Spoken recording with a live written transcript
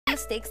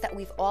mistakes that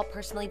we've all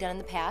personally done in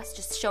the past,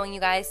 just showing you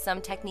guys some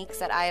techniques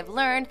that I have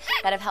learned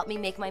that have helped me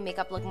make my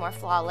makeup look more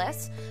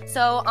flawless.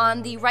 So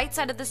on the right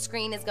side of the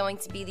screen is going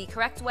to be the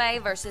correct way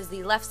versus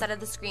the left side of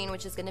the screen,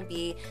 which is going to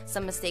be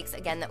some mistakes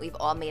again that we've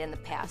all made in the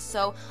past.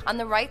 So on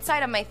the right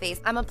side of my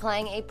face, I'm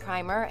applying a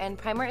primer, and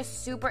primer is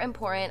super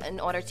important in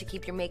order to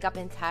keep your makeup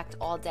intact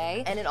all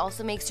day, and it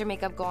also makes your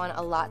makeup go on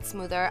a lot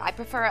smoother. I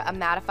prefer a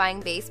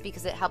mattifying base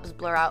because it helps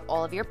blur out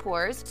all of your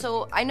pores.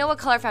 So I know what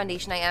color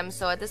foundation I am,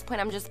 so at this point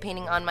I'm just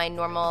painting on my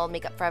normal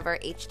Makeup Forever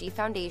HD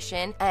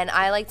foundation, and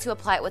I like to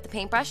apply it with the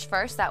paintbrush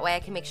first. That way I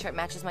can make sure it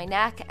matches my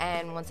neck,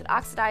 and once it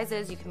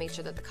oxidizes, you can make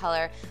sure that the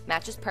color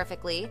matches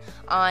perfectly.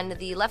 On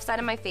the left side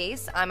of my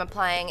face, I'm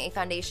applying a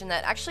foundation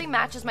that actually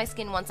matches my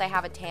skin once I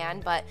have a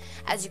tan, but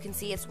as you can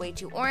see, it's way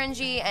too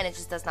orangey and it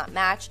just does not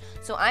match.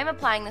 So I'm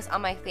applying this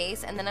on my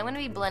face, and then I'm going to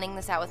be blending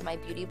this out with my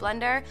Beauty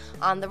Blender.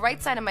 On the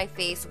right side of my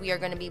face, we are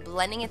going to be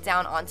blending it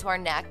down onto our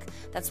neck.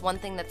 That's one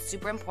thing that's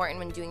super important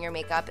when doing your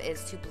makeup,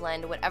 is to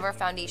blend whatever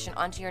foundation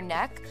onto your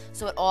neck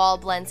so it all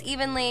blends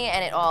evenly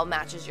and it all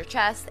matches your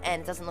chest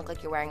and it doesn't look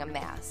like you're wearing a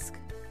mask.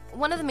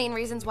 One of the main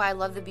reasons why I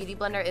love the Beauty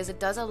Blender is it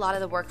does a lot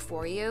of the work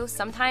for you.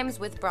 Sometimes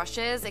with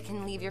brushes, it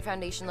can leave your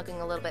foundation looking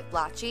a little bit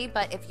blotchy,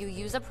 but if you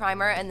use a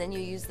primer and then you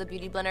use the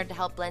Beauty Blender to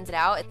help blend it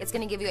out, it's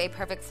going to give you a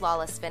perfect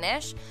flawless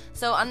finish.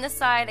 So on this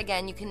side,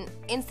 again, you can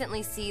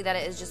instantly see that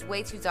it is just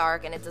way too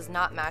dark and it does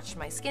not match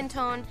my skin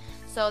tone.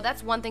 So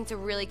that's one thing to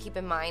really keep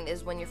in mind,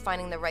 is when you're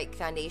finding the right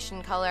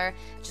foundation color,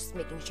 just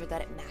making sure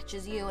that it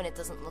matches you and it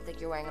doesn't look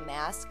like you're wearing a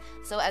mask.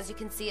 So as you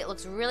can see, it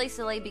looks really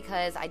silly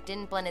because I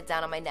didn't blend it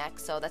down on my neck,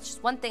 so that's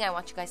just one thing I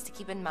want you guys to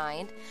keep in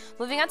mind.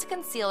 Moving on to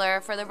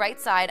concealer, for the right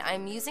side,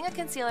 I'm using a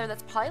concealer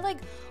that's probably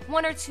like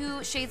 1 or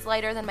 2 shades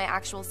lighter than my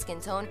actual skin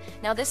tone.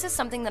 Now this is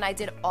something that I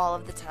did all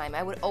of the time.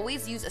 I would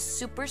always use a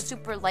super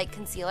light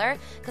concealer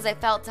because I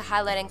felt to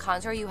highlight and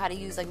contour you had to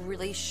use like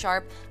really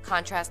sharp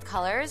contrast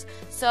colors.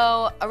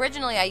 So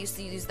originally I used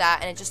to use that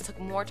and it just took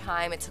more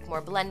time, it took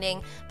more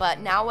blending, but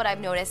now what I've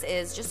noticed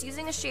is just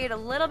using a shade a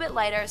little bit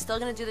lighter, it's still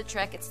going to do the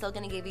trick, it's still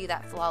going to give you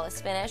that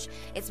flawless finish.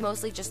 It's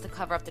mostly just to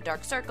cover up the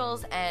dark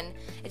circles, and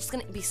it's just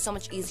going to be so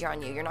much easier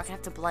on you. You're not going to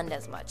have to blend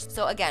as much.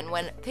 So again,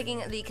 when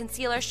picking the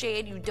concealer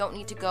shade, you don't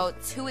need to go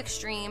too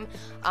extreme.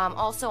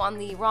 Also on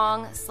the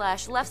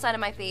wrong/left side of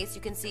my face,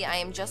 you can see I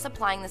am just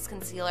applying this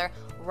concealer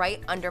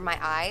right under my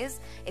eyes.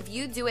 If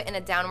you do it in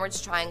a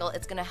downwards triangle,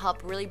 it's going to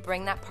help really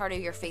bring that part of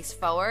your face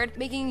forward,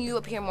 making you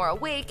appear more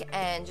awake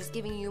and just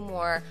giving you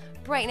more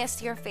brightness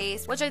to your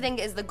face, which I think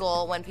is the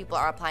goal when people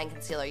are applying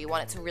concealer. You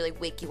want it to really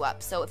wake you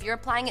up. So if you're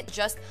applying it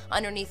just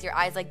underneath your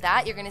eyes like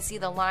that, you're going to see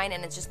the line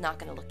and it's just not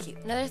going to look cute.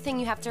 Another thing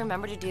you have to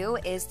remember to do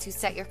is to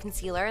set your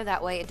concealer,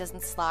 that way it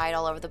doesn't slide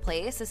all over the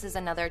place. This is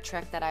another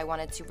trick that I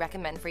wanted to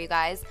recommend for you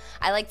guys.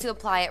 I like to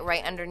apply it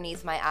right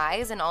underneath my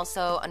eyes and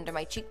also under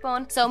my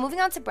cheekbone. So moving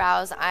on to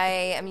brows, I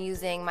am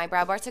using my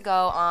Brow Bar to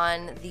Go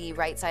on the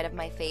right side of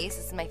my face.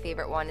 This is my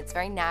favorite one. It's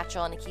very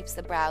natural and it keeps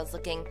the brows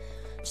looking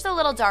just a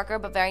little darker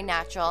but very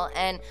natural.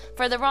 And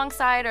for the wrong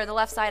side or the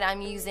left side,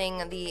 I'm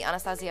using the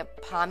Anastasia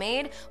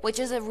pomade, which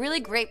is a really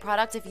great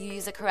product if you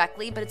use it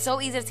correctly, but it's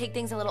so easy to take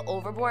things a little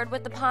overboard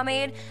with the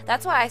pomade.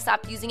 That's why I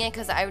stopped using it,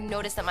 because I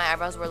noticed that my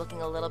eyebrows were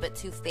looking a little bit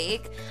too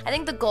fake. I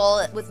think the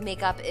goal with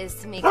makeup is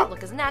to make it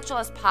look as natural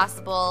as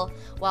possible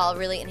while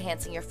really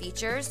enhancing your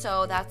features.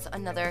 So that's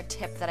another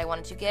tip that I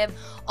wanted to give.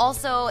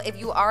 Also, if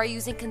you are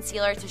using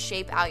concealer to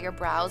shape out your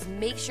brows,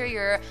 make sure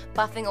you're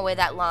buffing away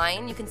that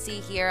line. You can see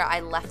here I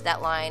left that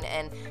line,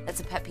 and that's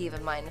a pet peeve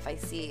of mine if I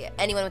see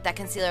anyone with that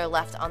concealer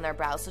left on their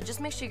brows, so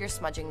just make sure you're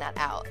smudging that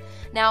out.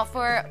 Now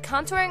for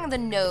contouring the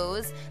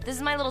nose, this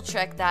is my little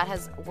trick that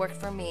has worked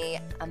for me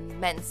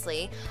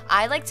immensely.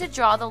 I like to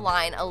draw the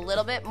line a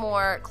little bit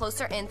more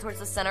closer in towards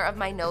the center of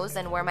my nose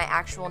than where my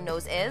actual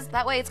nose is.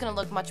 That way it's going to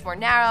look much more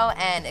narrow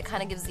and it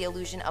kind of gives the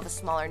illusion of a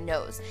smaller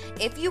nose.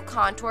 If you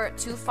contour it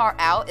too far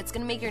out, it's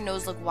going to make your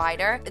nose look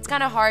wider. It's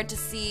kind of hard to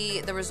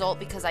see the result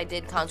because I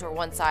did contour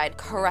one side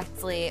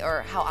correctly,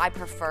 or how I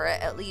prefer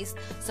it at least.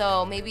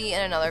 So maybe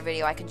in another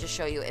video I can just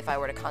show you if I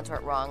were to contour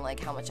it wrong, like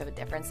how much of a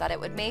difference that it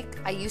would make.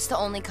 I used to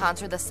only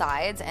contour the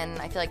sides, and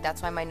I feel like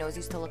that's why my nose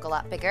used to look a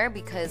lot bigger,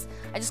 because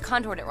I just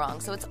contoured it wrong.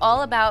 So it's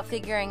all about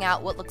figuring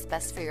out what looks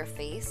best for your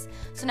face.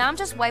 So now I'm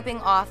just wiping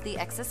off the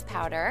excess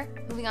powder.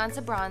 Moving on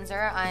to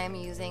bronzer, I'm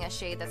using a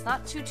shade that's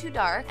not too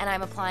dark, and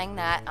I'm applying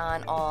that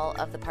on all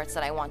of the parts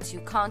that I want to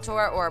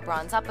contour or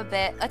bronze up a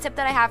bit. A tip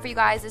that I have for you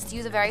guys is to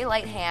use a very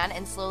light hand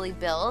and slowly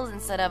build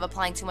instead of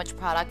applying too much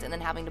product and then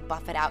having to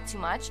buff it out too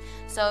much.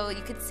 So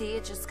you can see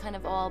it just kind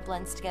of all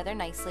blends together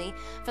nicely.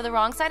 For the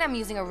wrong side, I'm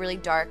using a really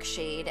dark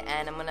shade,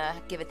 and I'm gonna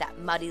give it that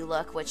muddy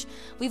look, which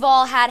we've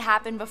all had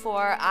happen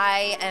before.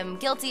 I am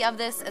guilty of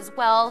this as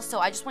well, so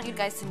I just want you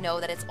guys to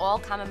know that it's all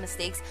common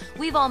mistakes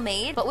we've all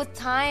made, but with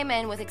time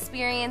and with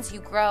experience,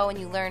 you grow and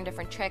you learn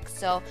different tricks,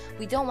 so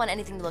we don't want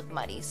anything to look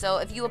muddy. So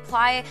if you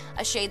apply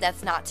a shade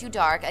that's not too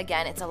dark,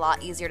 again, it's a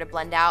lot easier to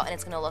blend out and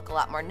it's gonna look a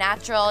lot more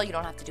natural. You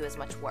don't have to do as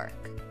much work.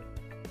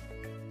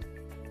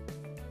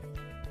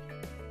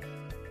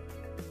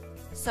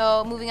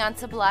 So moving on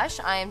to blush,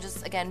 I am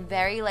just, again,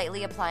 very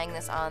lightly applying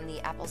this on the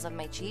apples of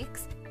my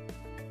cheeks.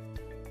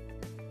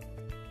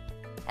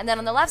 And then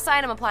on the left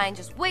side, I'm applying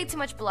just way too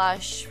much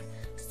blush,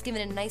 just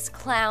giving it a nice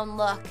clown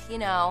look, you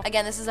know.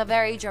 Again, this is a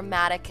very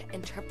dramatic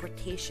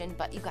interpretation,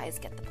 but you guys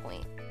get the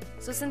point.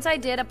 So since I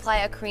did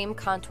apply a cream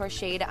contour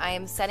shade, I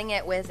am setting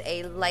it with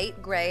a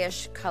light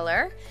grayish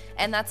color,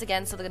 and that's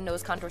again so the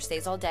nose contour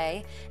stays all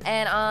day.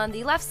 And on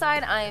the left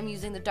side, I am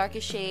using the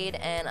darkest shade,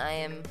 and I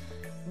am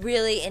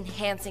really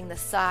enhancing the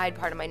side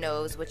part of my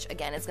nose, which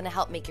again is going to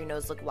help make your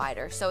nose look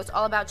wider. So it's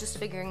all about just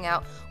figuring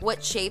out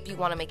what shape you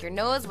want to make your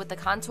nose with the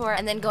contour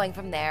and then going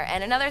from there.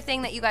 And another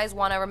thing that you guys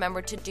want to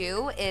remember to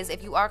do is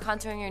if you are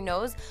contouring your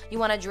nose, you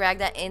want to drag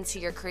that into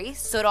your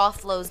crease so it all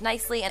flows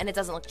nicely and it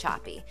doesn't look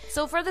choppy.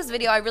 So for this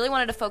video, I really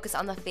wanted to focus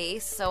on the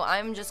face, so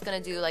I'm just going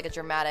to do like a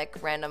dramatic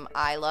random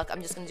eye look.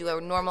 I'm just going to do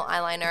a normal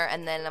eyeliner,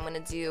 and then I'm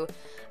going to do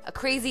a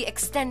crazy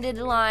extended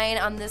line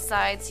on this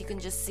side so you can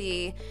just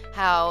see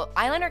how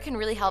eyeliner can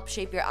really help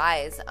shape your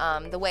eyes.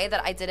 The way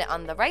that I did it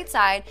on the right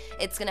side,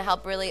 it's going to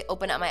help really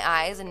open up my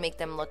eyes and make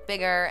them look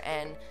bigger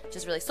and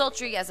just really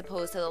sultry, as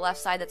opposed to the left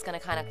side that's going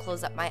to kind of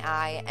close up my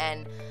eye.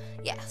 And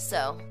yeah,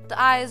 so the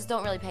eyes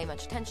don't really pay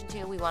much attention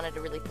to. We wanted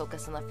to really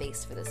focus on the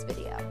face for this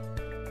video.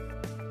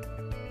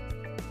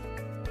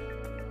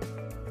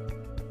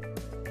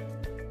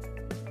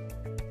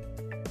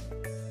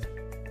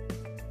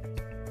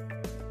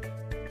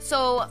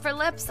 So for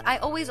lips, I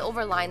always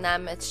overline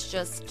them. It's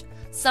just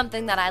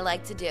something that I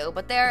like to do,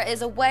 but there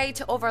is a way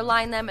to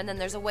overline them, and then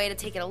there's a way to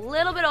take it a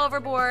little bit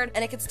overboard,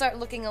 and it could start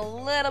looking a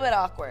little bit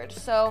awkward.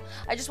 So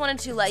I just wanted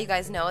to let you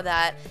guys know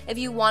that if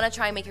you want to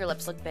try and make your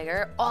lips look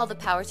bigger, all the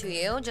power to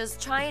you. Just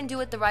try and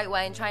do it the right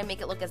way and try and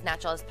make it look as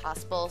natural as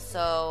possible.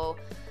 So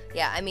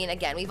yeah, I mean,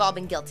 again, we've all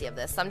been guilty of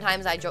this.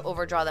 Sometimes I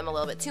overdraw them a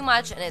little bit too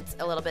much and it's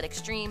a little bit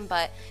extreme,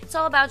 but it's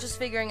all about just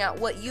figuring out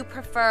what you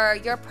prefer,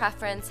 your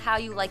preference, how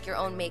you like your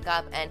own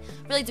makeup, and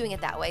really doing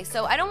it that way.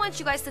 So I don't want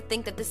you guys to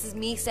think that this is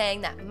me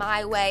saying that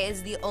my way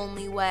is the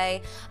only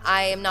way.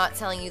 I am not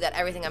telling you that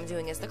everything I'm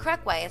doing is the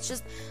correct way. It's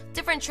just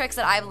different tricks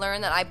that I've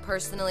learned that I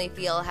personally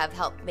feel have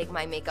helped make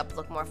my makeup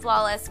look more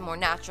flawless, more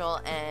natural,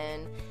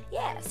 and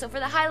yeah. So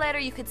for the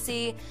highlighter, you could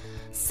see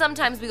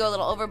sometimes we go a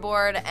little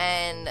overboard,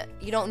 and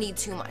you don't need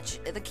too much.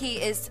 The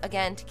key is,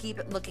 again, to keep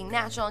it looking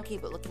natural and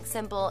keep it looking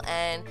simple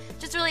and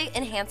just really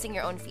enhancing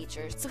your own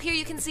features. So here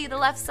you can see the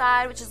left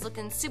side, which is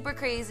looking super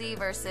crazy,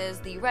 versus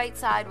the right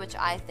side, which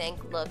I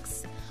think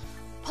looks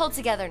pulled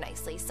together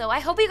nicely. So I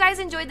hope you guys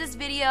enjoyed this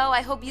video.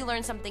 I hope you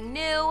learned something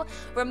new.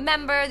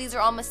 Remember, these are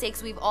all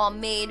mistakes we've all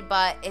made,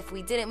 but if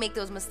we didn't make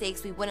those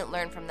mistakes, we wouldn't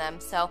learn from them.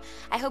 So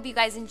I hope you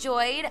guys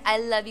enjoyed. I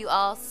love you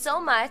all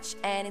so much,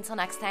 and until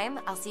next time,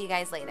 I'll see you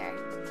guys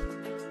later.